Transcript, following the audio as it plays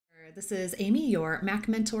This is Amy, your Mac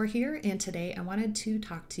mentor here, and today I wanted to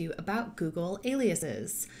talk to you about Google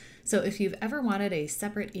aliases. So if you've ever wanted a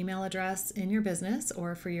separate email address in your business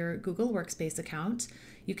or for your Google Workspace account,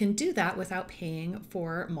 you can do that without paying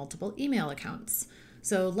for multiple email accounts.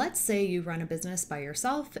 So let's say you run a business by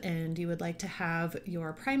yourself and you would like to have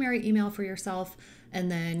your primary email for yourself, and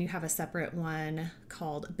then you have a separate one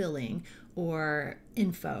called billing or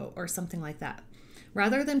info or something like that.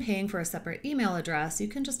 Rather than paying for a separate email address, you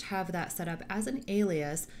can just have that set up as an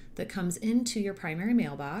alias that comes into your primary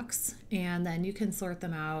mailbox, and then you can sort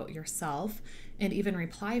them out yourself and even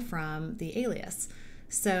reply from the alias.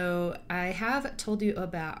 So I have told you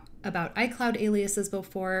about iCloud aliases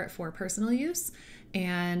before for personal use,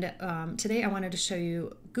 and today I wanted to show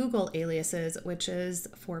you Google aliases, which is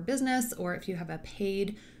for business or if you have a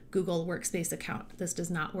paid Google Workspace account. This does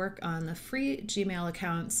not work on the free Gmail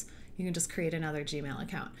accounts. You can just create another Gmail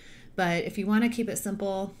account. But if you want to keep it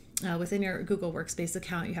simple, within your Google Workspace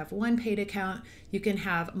account, you have one paid account. You can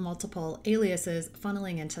have multiple aliases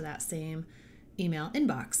funneling into that same email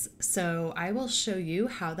inbox. So I will show you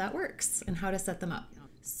how that works and how to set them up.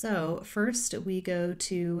 So first we go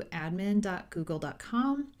to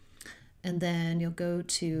admin.google.com, and then you'll go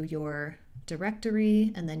to your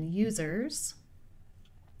directory and then users.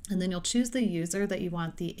 And then you'll choose the user that you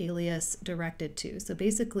want the alias directed to. So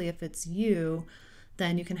basically, if it's you,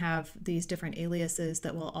 then you can have these different aliases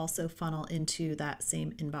that will also funnel into that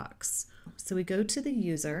same inbox. So we go to the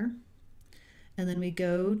user, and then we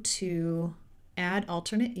go to add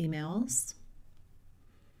alternate emails.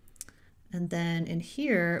 And then in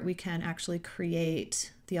here, we can actually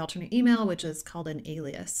create the alternate email, which is called an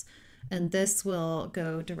alias. And this will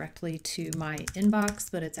go directly to my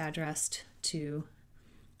inbox, but it's addressed to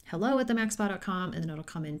hello@themacspa.com, and then it'll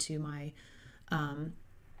come into my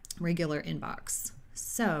regular inbox.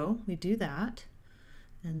 So we do that,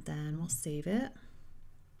 and then we'll save it.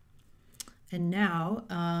 And now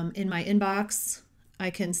in my inbox, I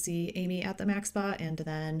can see Amy at the Mac Spa and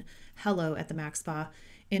then hello at the Mac Spa.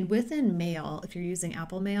 And within Mail, if you're using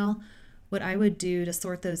Apple Mail, what I would do to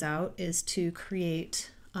sort those out is to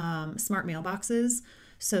create smart mailboxes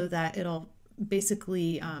so that it'll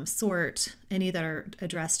basically sort any that are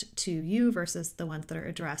addressed to you versus the ones that are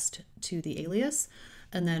addressed to the alias,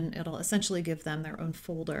 and then it'll essentially give them their own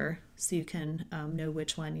folder so you can know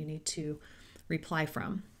which one you need to reply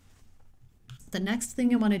from. The next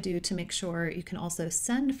thing you want to do to make sure you can also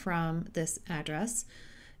send from this address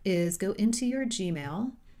is go into your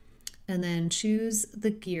Gmail and then choose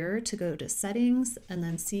the gear to go to settings and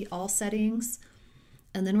then see all settings,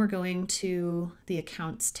 and then we're going to the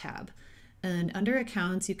accounts tab. And under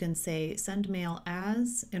accounts, you can say send mail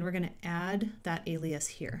as, and we're going to add that alias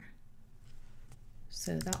here.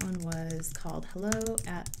 So that one was called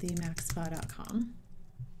hello@themacspa.com.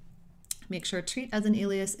 Make sure treat as an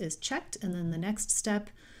alias is checked. And then the next step,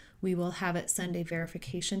 we will have it send a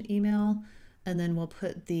verification email, and then we'll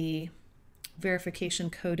put the verification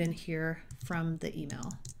code in here from the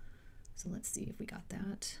email. So let's see if we got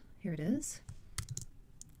that. Here it is.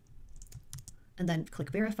 And then click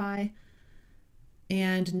verify.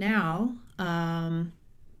 And now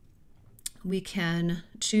we can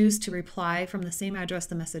choose to reply from the same address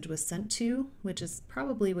the message was sent to, which is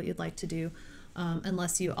probably what you'd like to do,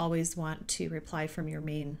 unless you always want to reply from your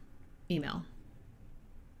main email.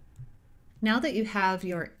 Now that you have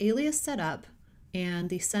your alias set up and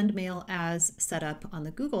the send mail as set up on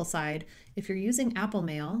the Google side, if you're using Apple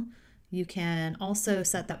Mail, you can also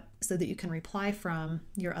set that so that you can reply from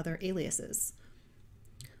your other aliases.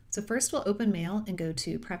 So first we'll open Mail and go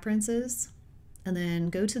to Preferences, and then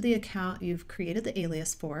go to the account you've created the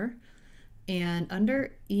alias for. And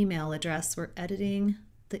under email address, we're editing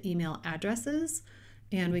the email addresses,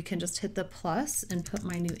 and we can just hit the plus and put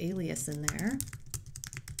my new alias in there.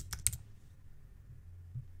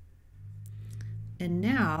 And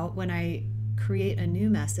now when I create a new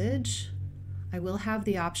message, I will have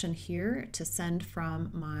the option here to send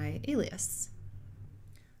from my alias.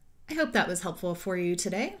 I hope that was helpful for you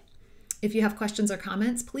today. If you have questions or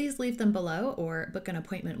comments, please leave them below or book an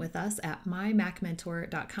appointment with us at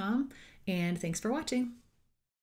mymacmentor.com. And thanks for watching.